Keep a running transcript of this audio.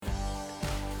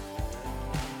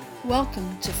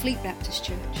Welcome to Fleet Baptist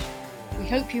Church. We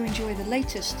hope you enjoy the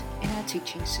latest in our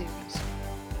teaching series.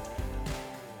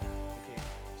 Okay,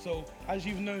 so as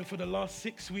you've known, for the last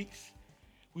 6 weeks,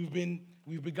 we've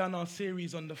begun our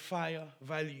series on the fire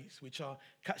values, which are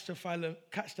catch the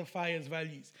fire's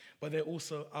values, but they're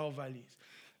also our values.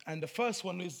 And the first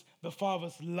one is the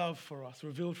Father's love for us,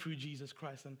 revealed through Jesus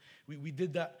Christ. And we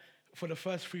did that for the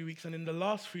first 3 weeks. And in the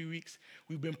last 3 weeks,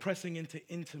 we've been pressing into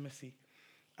intimacy.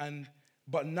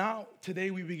 But now, today,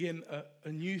 we begin a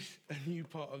new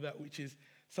part of that, which is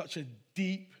such a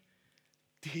deep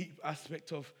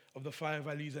aspect of the fire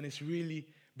values. And it's really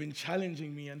been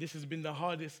challenging me. And this has been the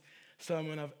hardest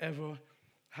sermon I've ever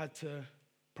had to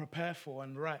prepare for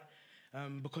and write,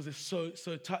 because it's so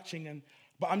touching.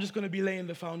 But I'm just going to be laying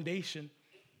the foundation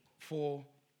for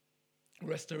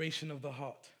restoration of the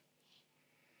heart.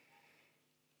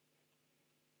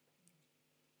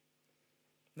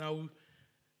 Now,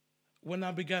 when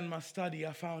I began my study,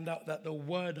 I found out that the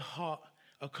word heart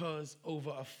occurs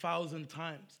over 1,000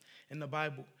 times in the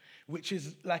Bible, which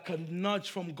is like a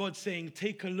nudge from God saying,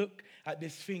 take a look at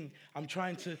this thing. I'm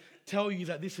trying to tell you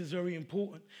that this is very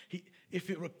important.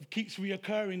 If it keeps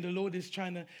reoccurring, the Lord is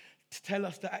trying to tell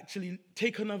us to actually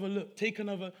take another look, take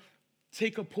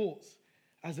a pause,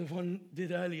 as Yvonne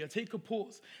did earlier. Take a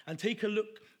pause and take a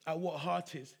look at what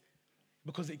heart is,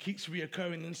 because it keeps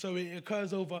reoccurring. And so it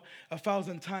occurs over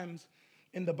 1,000 times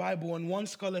in the Bible. And one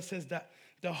scholar says that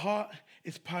the heart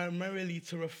is primarily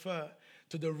to refer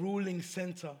to the ruling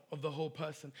center of the whole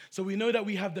person. So we know that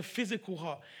we have the physical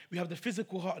heart. We have the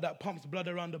physical heart that pumps blood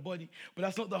around the body. But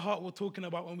that's not the heart we're talking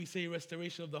about when we say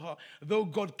restoration of the heart. Though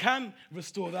God can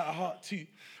restore that heart too.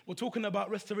 We're talking about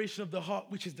restoration of the heart,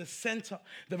 which is the center,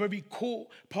 the very core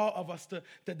part of us,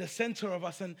 the center of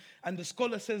us. And the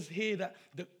scholar says here that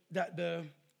the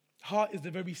heart is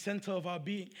the very center of our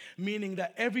being, meaning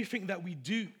that everything that we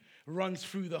do runs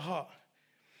through the heart.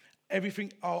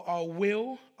 Everything, our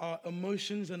will, our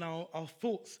emotions, and our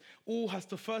thoughts, all has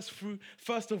to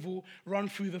first of all, run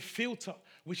through the filter,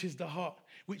 which is the heart,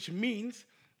 which means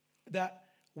that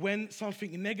when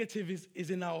something negative is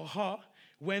in our heart,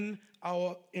 when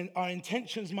our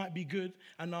intentions might be good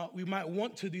and we might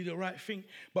want to do the right thing,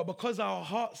 but because our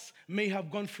hearts may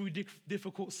have gone through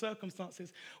difficult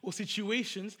circumstances or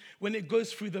situations, when it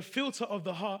goes through the filter of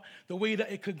the heart, the way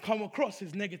that it could come across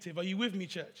is negative. Are you with me,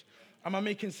 church? Am I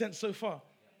making sense so far?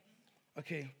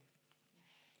 Okay.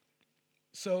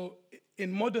 So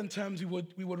in modern terms, we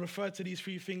would refer to these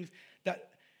three things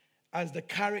as the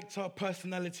character,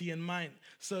 personality, and mind.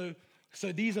 So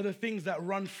these are the things that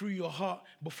run through your heart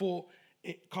before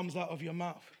it comes out of your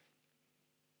mouth.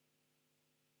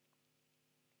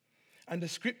 And the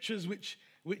scriptures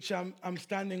which I'm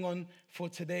standing on for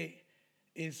today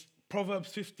is Proverbs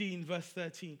 15, verse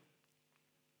 13.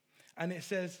 And it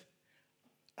says,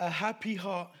 a happy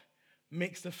heart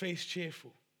makes the face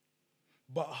cheerful,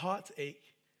 but heartache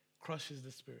crushes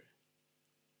the spirit.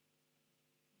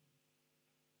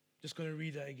 Just going to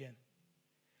read that again.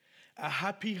 A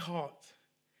happy heart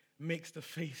makes the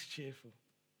face cheerful,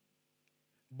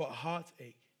 but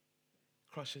heartache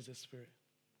crushes the spirit.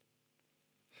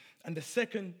 And the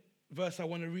second verse I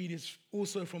want to read is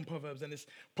also from Proverbs, and it's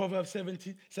Proverbs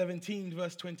 17,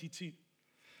 verse 22.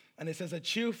 And it says, a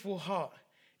cheerful heart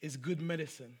is good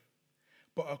medicine,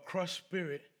 but a crushed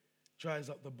spirit dries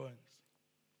up the bones.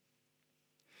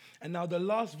 And now the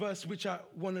last verse which I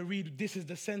want to read, this is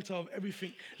the center of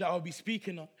everything that I'll be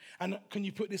speaking on. And can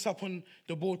you put this up on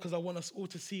the board, because I want us all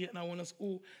to see it, and I want us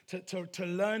all to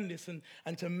learn this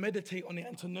and to meditate on it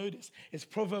and to know this. It's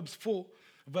Proverbs 4,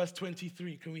 verse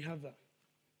 23. Can we have that?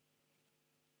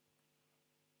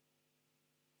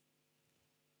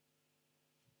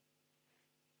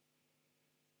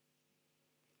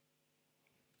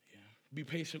 Be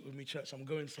patient with me, church. I'm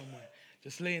going somewhere.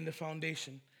 Just laying the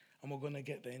foundation, and we're going to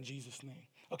get there in Jesus' name.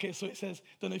 Okay, so it says,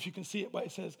 don't know if you can see it, but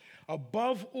it says,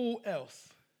 above all else,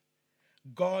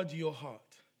 guard your heart,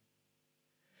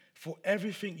 for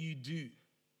everything you do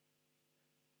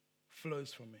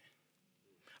flows from it.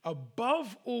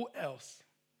 Above all else,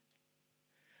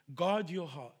 guard your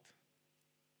heart,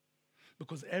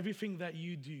 because everything that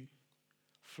you do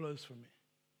flows from it.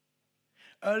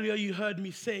 Earlier you heard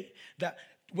me say that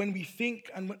when we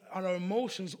think and our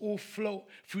emotions all flow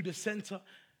through the center,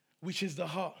 which is the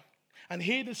heart. And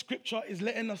here the scripture is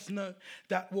letting us know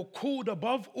that we're called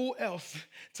above all else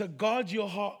to guard your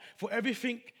heart, for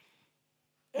everything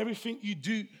you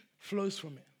do flows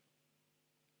from it.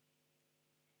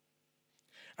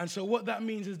 And so what that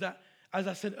means is that, as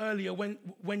I said earlier,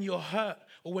 when you're hurt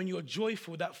or when you're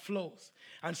joyful, that flows.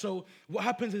 And so what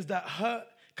happens is that hurt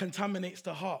contaminates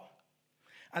the heart.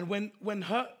 And when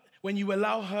when you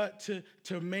allow hurt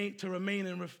to remain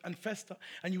and fester,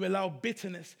 and you allow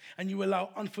bitterness and you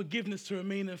allow unforgiveness to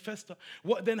remain and fester,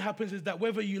 what then happens is that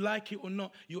whether you like it or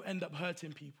not, you'll end up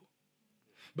hurting people.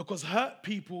 Because hurt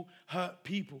people hurt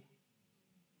people.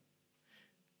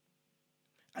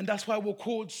 And that's why we're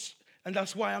called, and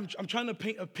that's why I'm trying to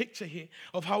paint a picture here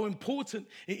of how important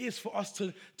it is for us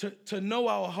to know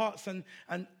our hearts and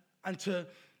to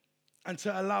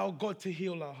allow God to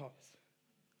heal our hearts.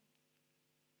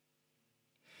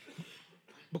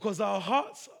 Because our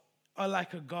hearts are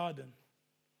like a garden.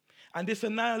 And this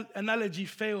analogy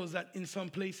fails in some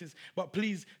places, but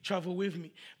please travel with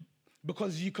me.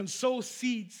 Because you can sow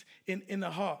seeds in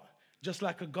a heart, just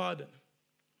like a garden.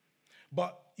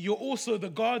 But you're also the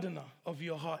gardener of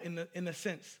your heart in a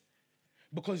sense.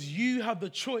 Because you have the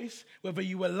choice whether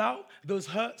you allow those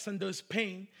hurts and those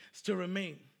pains to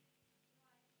remain.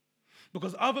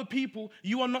 Because other people,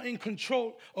 you are not in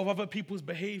control of other people's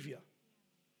behavior.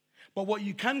 But what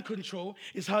you can control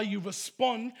is how you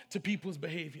respond to people's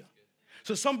behavior.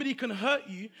 So somebody can hurt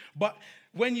you, but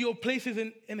when you're places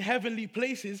in heavenly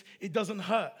places, it doesn't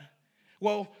hurt.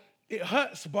 Well, it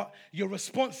hurts, but your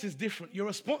response is different. Your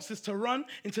response is to run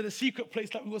into the secret place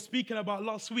that we were speaking about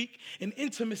last week in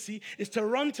intimacy, is to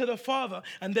run to the Father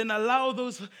and then allow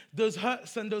those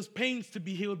hurts and those pains to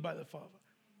be healed by the Father.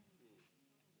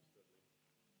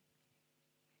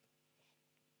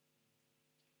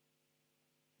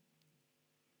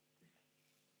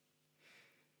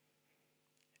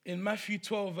 In Matthew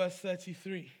 12, verse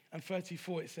 33 and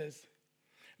 34, it says,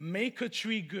 make a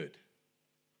tree good,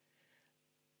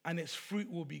 and its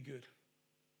fruit will be good.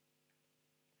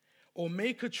 Or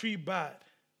make a tree bad,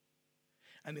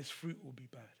 and its fruit will be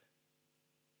bad.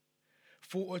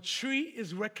 For a tree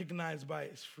is recognized by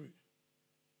its fruit.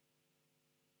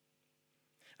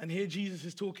 And here Jesus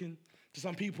is talking to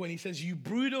some people, and he says, you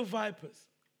brood of vipers,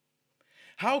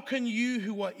 how can you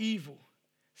who are evil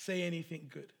say anything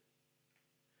good?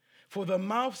 For the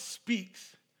mouth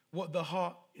speaks what the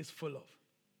heart is full of.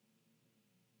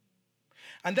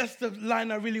 And that's the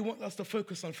line I really want us to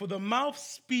focus on. For the mouth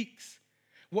speaks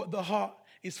what the heart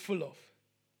is full of.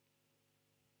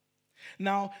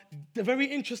 Now, the very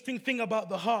interesting thing about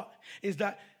the heart is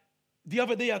that the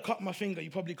other day I cut my finger.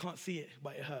 You probably can't see it,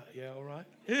 but it hurt. Yeah, all right?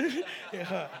 It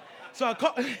hurt. So I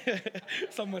cut,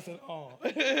 someone said, oh.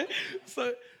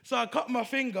 So I cut my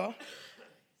finger.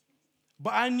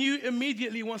 But I knew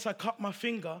immediately once I cut my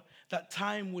finger that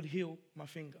time would heal my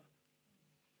finger.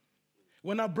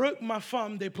 When I broke my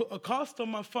thumb, they put a cast on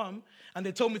my thumb and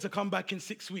they told me to come back in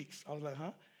 6 weeks. I was like,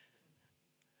 huh?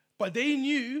 But they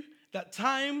knew that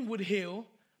time would heal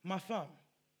my thumb.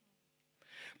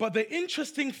 But the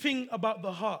interesting thing about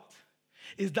the heart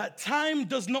is that time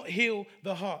does not heal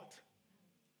the heart.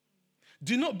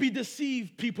 Do not be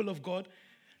deceived, people of God.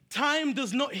 Time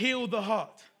does not heal the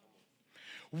heart.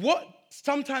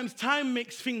 Sometimes time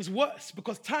makes things worse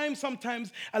because time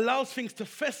sometimes allows things to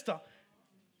fester.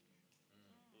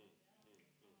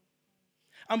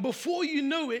 And before you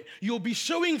know it, you'll be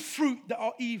showing fruit that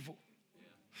are evil.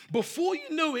 Before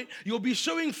you know it, you'll be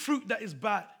showing fruit that is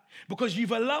bad because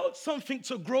you've allowed something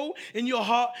to grow in your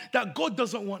heart that God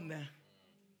doesn't want there.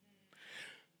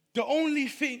 The only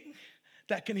thing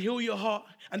that can heal your heart,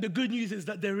 and the good news is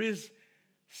that there is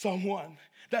someone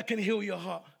that can heal your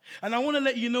heart. And I want to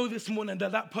let you know this morning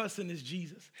that that person is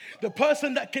Jesus. The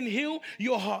person that can heal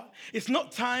your heart. It's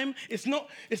not time, it's not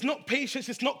patience,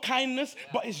 it's not kindness,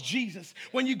 but it's Jesus.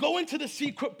 When you go into the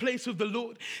secret place of the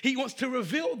Lord, he wants to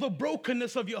reveal the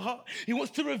brokenness of your heart. He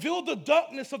wants to reveal the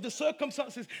darkness of the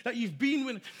circumstances that you've been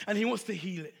with, and he wants to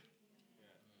heal it.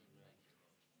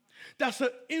 That's an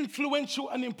influential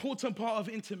and important part of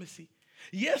intimacy.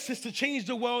 Yes, it's to change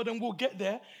the world, and we'll get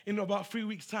there in about 3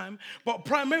 weeks' time. But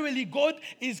primarily, God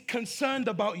is concerned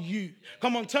about you.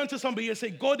 Come on, turn to somebody and say,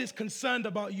 God is concerned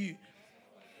about you.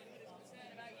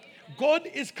 God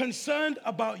is concerned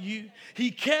about you. He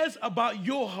cares about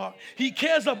your heart. He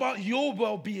cares about your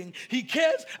well-being. He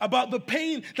cares about the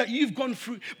pain that you've gone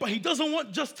through. But he doesn't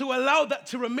want just to allow that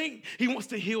to remain. He wants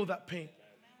to heal that pain.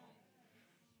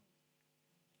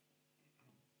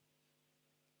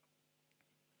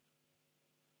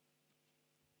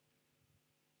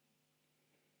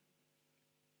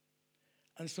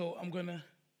 And so I'm going to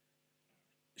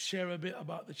share a bit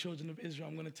about the children of Israel.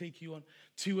 I'm going to take you on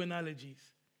 2 analogies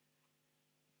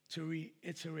to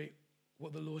reiterate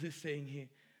what the Lord is saying here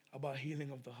about healing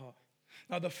of the heart.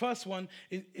 Now, the first one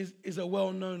is a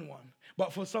well-known one.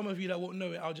 But for some of you that won't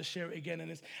know it, I'll just share it again.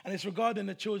 And it's regarding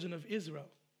the children of Israel.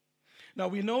 Now,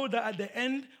 we know that at the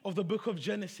end of the book of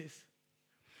Genesis,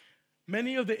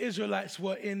 many of the Israelites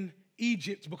were in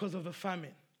Egypt because of the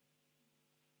famine.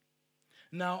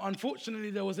 Now,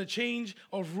 unfortunately, there was a change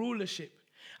of rulership.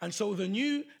 And so the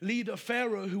new leader,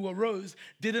 Pharaoh, who arose,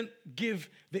 didn't give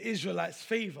the Israelites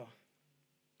favor.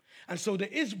 And so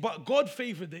but God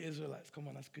favored the Israelites. Come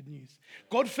on, that's good news.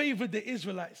 God favored the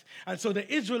Israelites. And so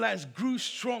the Israelites grew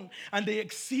strong and they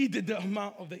exceeded the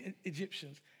amount of the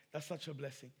Egyptians. That's such a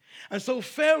blessing. And so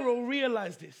Pharaoh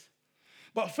realized this.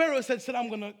 But Pharaoh said, I'm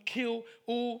going to kill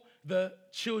all the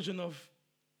children of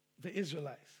the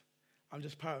Israelites. I'm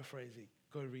just paraphrasing.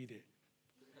 Go read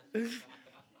it.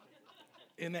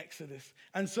 In Exodus.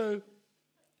 And so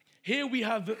here we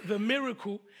have the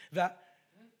miracle that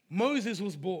Moses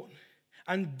was born.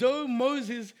 And though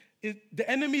the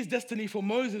enemy's destiny for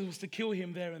Moses was to kill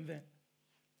him there and then.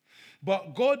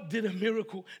 But God did a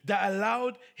miracle that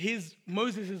allowed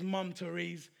Moses' mum to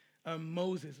raise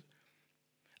Moses.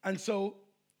 And so,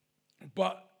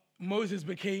 but Moses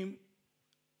began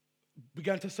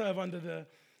to serve under the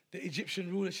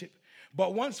Egyptian rulership.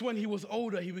 But once when he was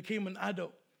older, he became an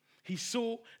adult. He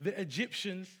saw the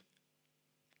Egyptians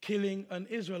killing an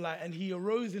Israelite, and he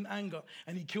arose in anger,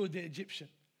 and he killed the Egyptian.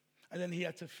 And then he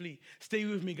had to flee. Stay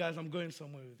with me, guys. I'm going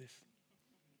somewhere with this.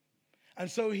 And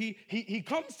so he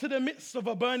comes to the midst of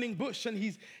a burning bush, and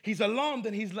he's alarmed,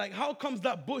 and he's like, how comes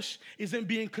that bush isn't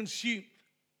being consumed?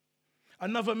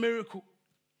 Another miracle.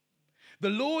 The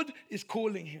Lord is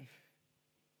calling him.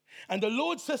 And the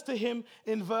Lord says to him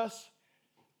in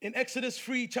Exodus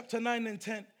 3, chapter 9 and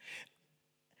 10,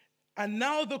 and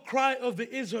now the cry of the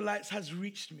Israelites has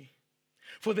reached me.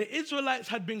 For the Israelites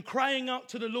had been crying out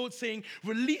to the Lord saying,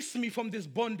 release me from this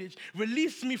bondage,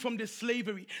 release me from this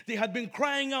slavery. They had been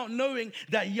crying out knowing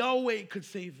that Yahweh could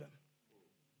save them.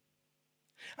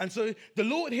 And so the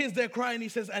Lord hears their cry and he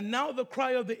says, and now the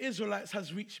cry of the Israelites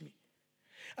has reached me.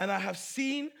 And I have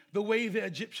seen the way the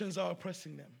Egyptians are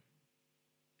oppressing them.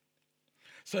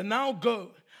 So now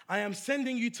go, I am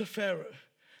sending you to Pharaoh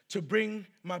to bring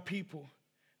my people,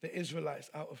 the Israelites,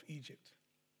 out of Egypt.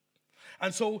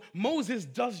 And so Moses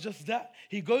does just that.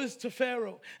 He goes to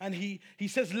Pharaoh and he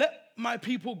says, let my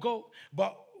people go.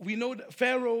 But we know that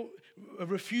Pharaoh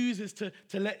refuses to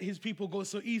let his people go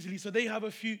so easily. So they have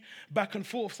a few back and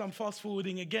forth. So I'm fast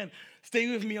forwarding again.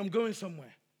 Stay with me, I'm going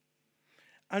somewhere.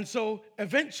 And so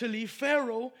eventually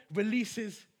Pharaoh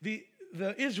releases the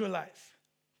Israelites.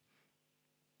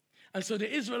 And so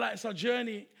the Israelites are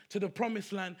journeying to the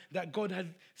promised land that God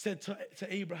had said to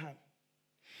Abraham.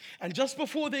 And just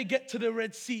before they get to the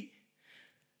Red Sea,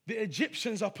 the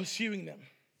Egyptians are pursuing them.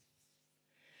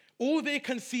 All they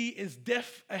can see is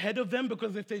death ahead of them,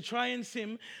 because if they try and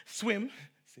swim,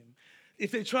 this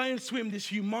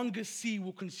humongous sea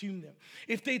will consume them.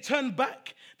 If they turn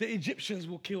back, the Egyptians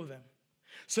will kill them.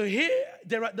 So here,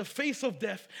 they're at the face of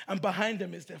death, and behind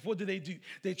them is death. What do?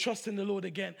 They trust in the Lord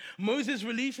again. Moses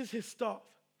releases his staff,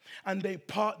 and they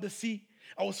part the sea.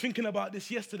 I was thinking about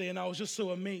this yesterday, and I was just so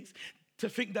amazed to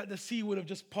think that the sea would have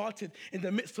just parted in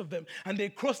the midst of them. And they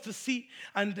crossed the sea,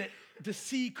 and the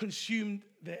sea consumed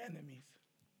their enemies.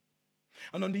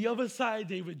 And on the other side,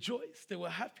 they rejoiced. They were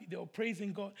happy. They were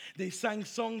praising God. They sang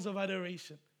songs of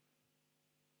adoration.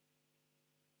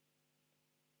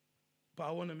 But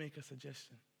I want to make a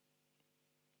suggestion.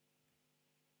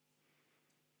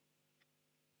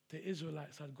 The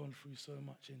Israelites had gone through so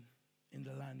much in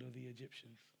the land of the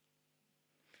Egyptians.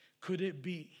 Could it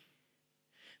be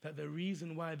that the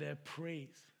reason why their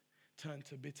praise turned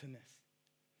to bitterness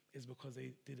is because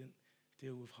they didn't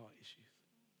deal with heart issues?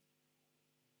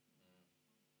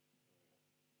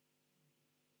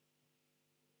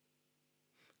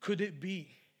 Could it be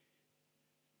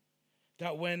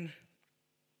that when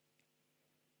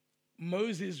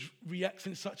Moses reacts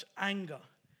in such anger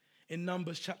in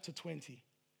Numbers chapter 20,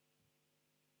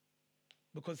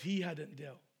 because he hadn't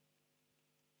dealt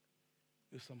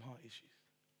with some heart issues?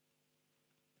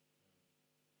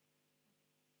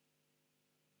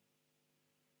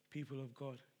 People of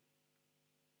God,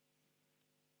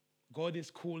 God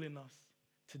is calling us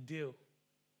to deal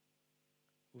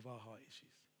with our heart issues.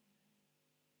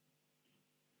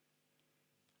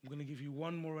 I'm going to give you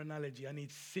one more analogy. I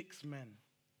need 6 men.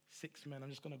 6 men. I'm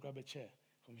just going to grab a chair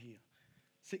from here.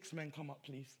 6 men, come up,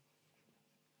 please.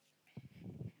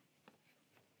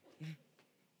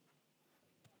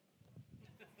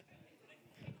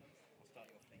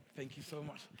 Thank you so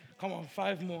much. Come on,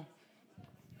 5 more.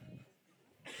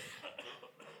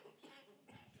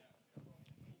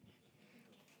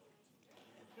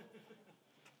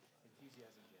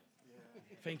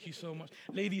 Thank you so much.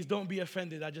 Ladies, don't be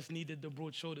offended. I just needed the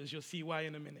broad shoulders. You'll see why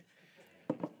in a minute.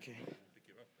 Okay.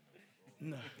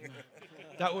 No.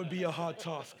 That would be a hard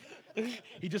task.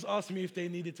 He just asked me if they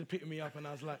needed to pick me up, and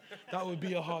I was like, that would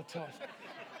be a hard task.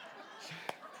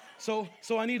 So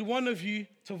I need one of you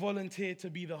to volunteer to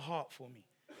be the heart for me.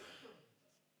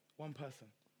 One person.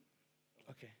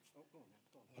 Okay.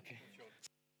 Okay.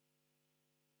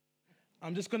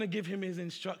 I'm just going to give him his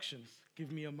instructions.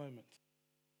 Give me a moment.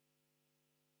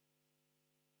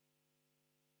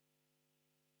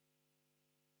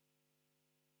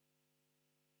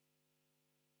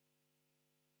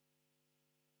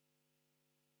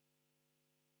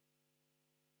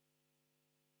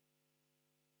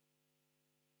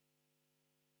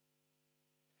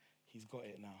 He's got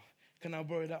it now. Can I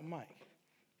borrow that mic?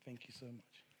 Thank you so much.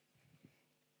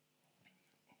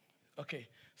 Okay,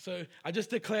 so I just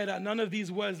declare that none of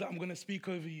these words that I'm going to speak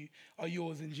over you are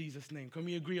yours in Jesus' name. Can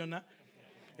we agree on that?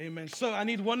 Amen. So I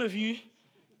need one of you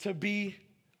to be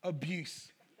abuse.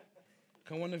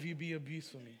 Can one of you be abuse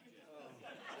for me?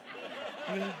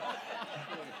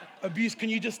 Abuse, can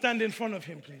you just stand in front of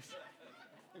him, please?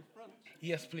 In front?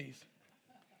 Yes, please.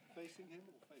 Facing him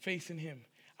or Facing him.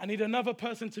 I need another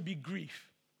person to be grief.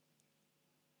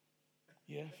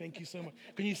 Yeah, thank you so much.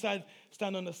 Can you stand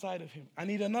on the side of him? I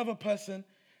need another person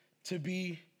to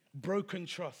be broken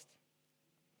trust.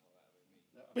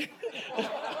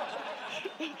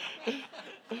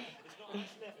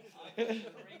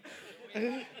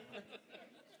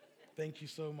 Thank you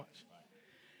so much.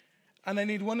 And I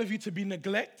need one of you to be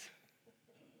neglect.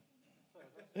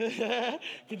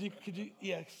 could you,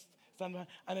 yes, stand behind.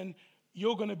 And then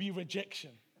you're going to be rejection.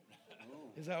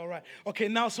 Is that all right? Okay,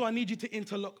 now, so I need you to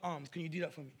interlock arms. Can you do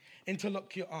that for me?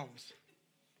 Interlock your arms.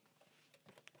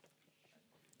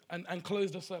 And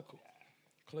close the circle.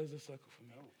 Close the circle for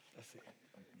me. That's it.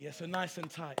 Yeah, so nice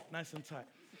and tight, nice and tight.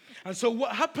 And so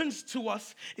what happens to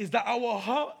us is that our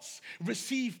hearts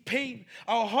receive pain.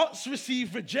 Our hearts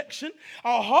receive rejection.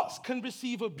 Our hearts can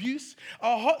receive abuse.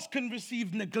 Our hearts can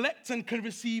receive neglect and can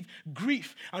receive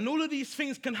grief. And all of these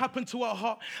things can happen to our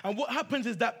heart. And what happens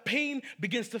is that pain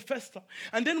begins to fester.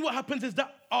 And then what happens is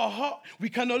that our heart, we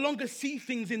can no longer see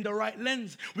things in the right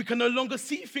lens. We can no longer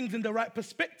see things in the right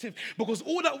perspective, because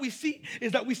all that we see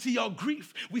is that we see our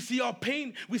grief, we see our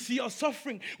pain, we see our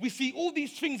suffering, we see all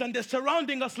these things, and they're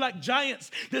surrounding us like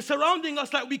giants. They're surrounding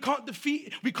us like we can't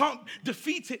defeat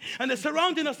it, and they're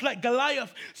surrounding us like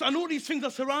Goliath. So, and all these things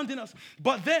are surrounding us.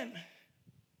 But then,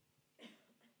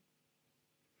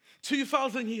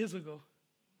 2,000 years ago,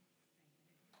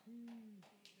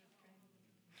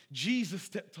 Jesus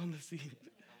stepped on the scene.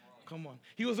 Come on.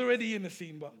 He was already in the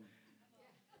scene, but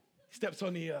he stepped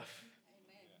on the earth.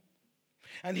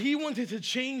 And he wanted to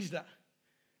change that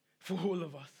for all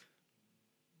of us.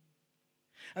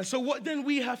 And so what then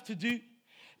we have to do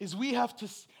is we have to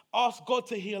ask God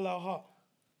to heal our heart.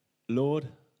 Lord,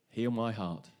 heal my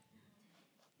heart.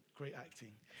 Great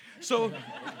acting. So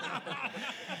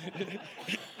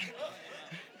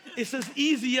it's as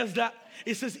easy as that.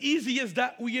 It's as easy as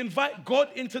that. We invite God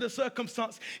into the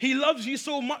circumstance. He loves you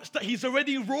so much that he's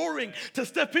already roaring to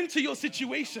step into your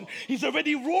situation. He's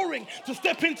already roaring to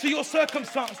step into your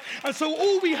circumstance. And so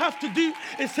all we have to do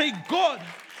is say, God,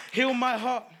 heal my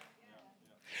heart.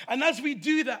 And as we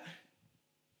do that,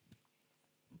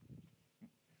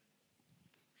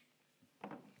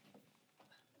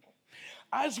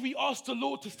 as we ask the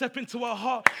Lord to step into our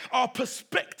heart, our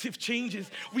perspective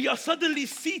changes. We are suddenly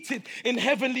seated in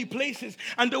heavenly places.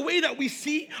 And the way that we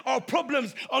see our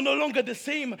problems are no longer the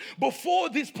same. Before,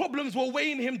 these problems were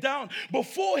weighing him down.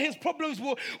 Before, his problems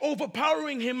were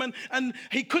overpowering him, and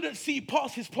he couldn't see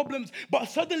past his problems. But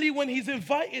suddenly, when he's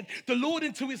invited the Lord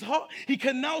into his heart, he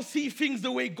can now see things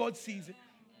the way God sees it.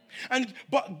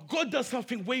 But God does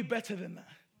something way better than that.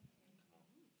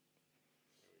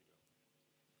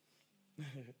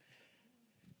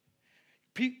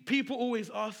 People always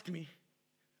ask me,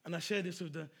 and I share this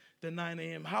with the 9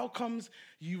 a.m., how comes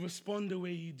you respond the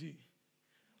way you do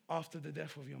after the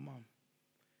death of your mom?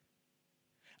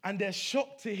 And they're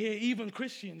shocked to hear, even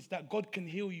Christians, that God can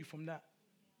heal you from that.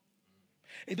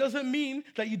 It doesn't mean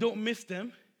that you don't miss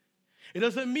them. It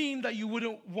doesn't mean that you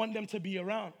wouldn't want them to be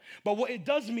around. But what it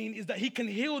does mean is that he can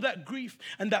heal that grief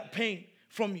and that pain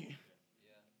from you.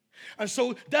 And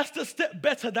so that's the step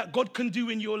better that God can do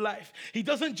in your life. He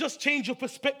doesn't just change your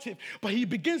perspective, but he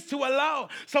begins to allow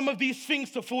some of these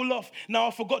things to fall off. Now,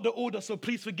 I forgot the order, so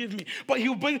please forgive me. But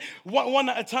he'll bring one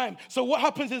at a time. So what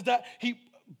happens is that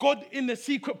God in the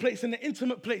secret place, in the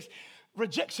intimate place,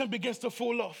 rejection begins to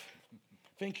fall off.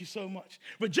 Thank you so much.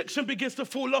 Rejection begins to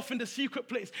fall off in the secret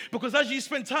place, because as you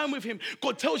spend time with him,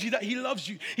 God tells you that he loves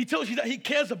you. He tells you that he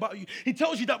cares about you. He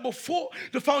tells you that before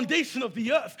the foundation of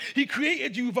the earth, he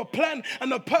created you with a plan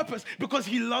and a purpose because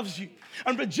he loves you.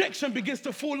 And rejection begins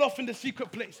to fall off in the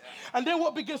secret place. And then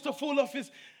what begins to fall off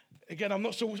is Again, I'm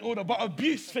not sure which order, but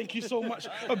abuse, thank you so much.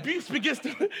 Abuse begins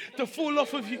to fall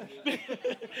off of you.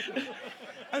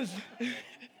 and,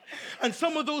 and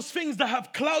some of those things that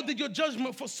have clouded your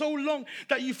judgment for so long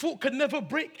that you thought could never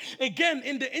break, again,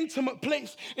 in the intimate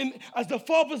place, as the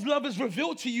Father's love is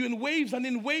revealed to you in waves and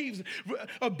in waves,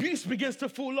 abuse begins to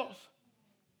fall off.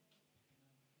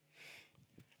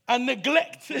 And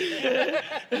neglect.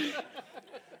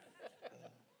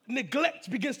 Neglect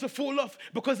begins to fall off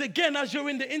because, again, as you're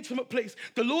in the intimate place,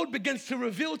 the Lord begins to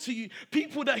reveal to you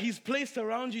people that he's placed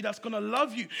around you that's going to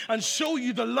love you and show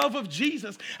you the love of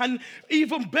Jesus. And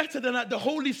even better than that, the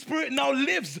Holy Spirit now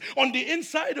lives on the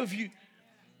inside of you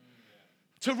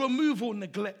to remove all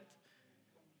neglect.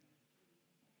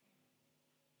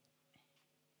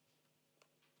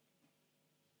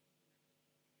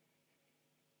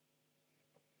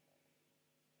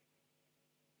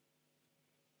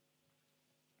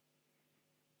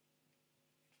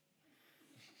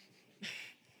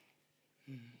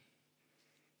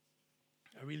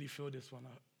 I really feel this one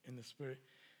out in the spirit.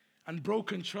 And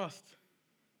broken trust.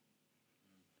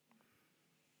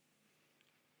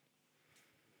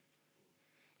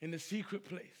 In the secret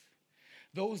place.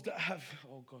 Those that have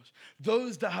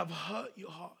hurt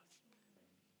your hearts.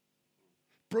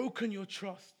 Broken your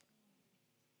trust.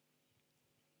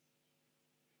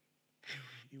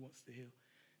 He wants to heal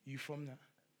you from that.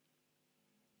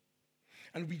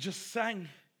 And we just sang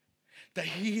that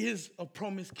he is a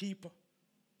promise keeper.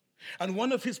 And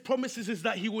one of his promises is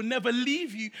that he will never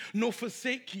leave you nor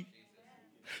forsake you.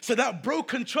 So that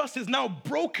broken trust is now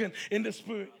broken in the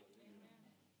spirit.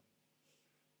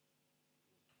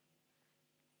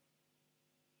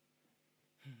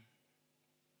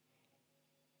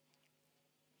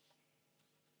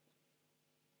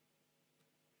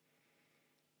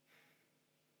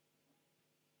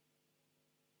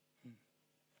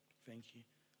 Thank you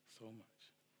so much.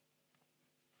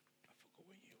 I forgot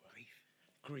where you were.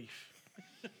 Grief.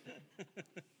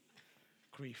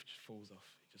 Grief just falls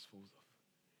off. It just falls off.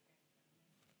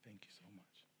 Thank you so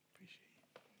much. Appreciate you.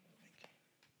 Thank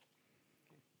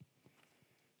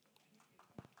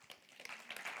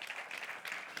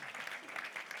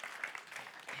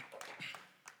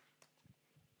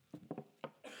you.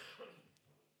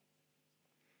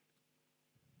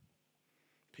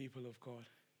 People of God,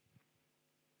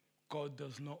 God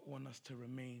does not want us to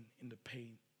remain in the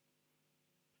pain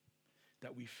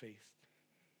that we faced.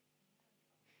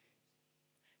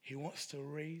 He wants to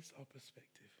raise our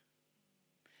perspective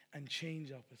and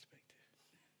change our perspective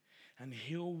and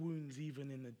heal wounds even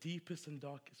in the deepest and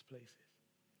darkest places.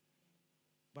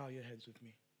 Bow your heads with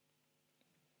me.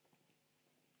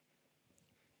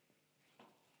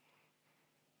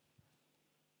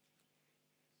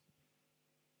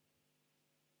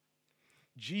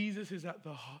 Jesus is at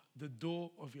the door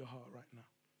of your heart right now.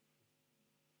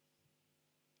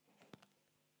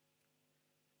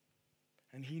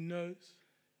 And he knows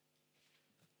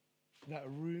that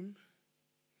room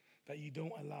that you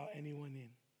don't allow anyone in.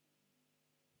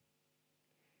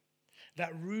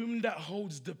 That room that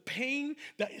holds the pain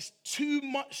that is too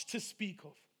much to speak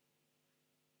of.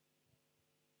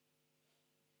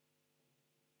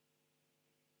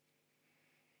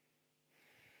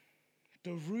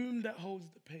 The room that holds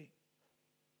the pain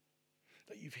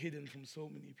that you've hidden from so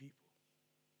many people.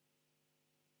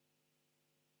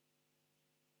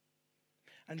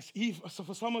 And so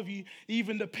for some of you,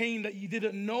 even the pain that you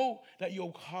didn't know that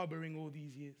you're harboring all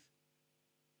these years.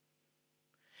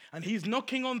 And he's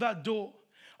knocking on that door,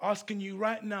 asking you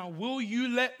right now, will you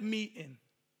let me in?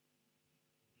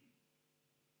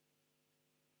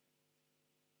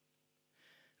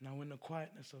 Now in the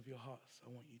quietness of your hearts, I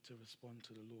want you to respond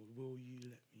to the Lord. Will you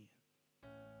let me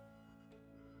in?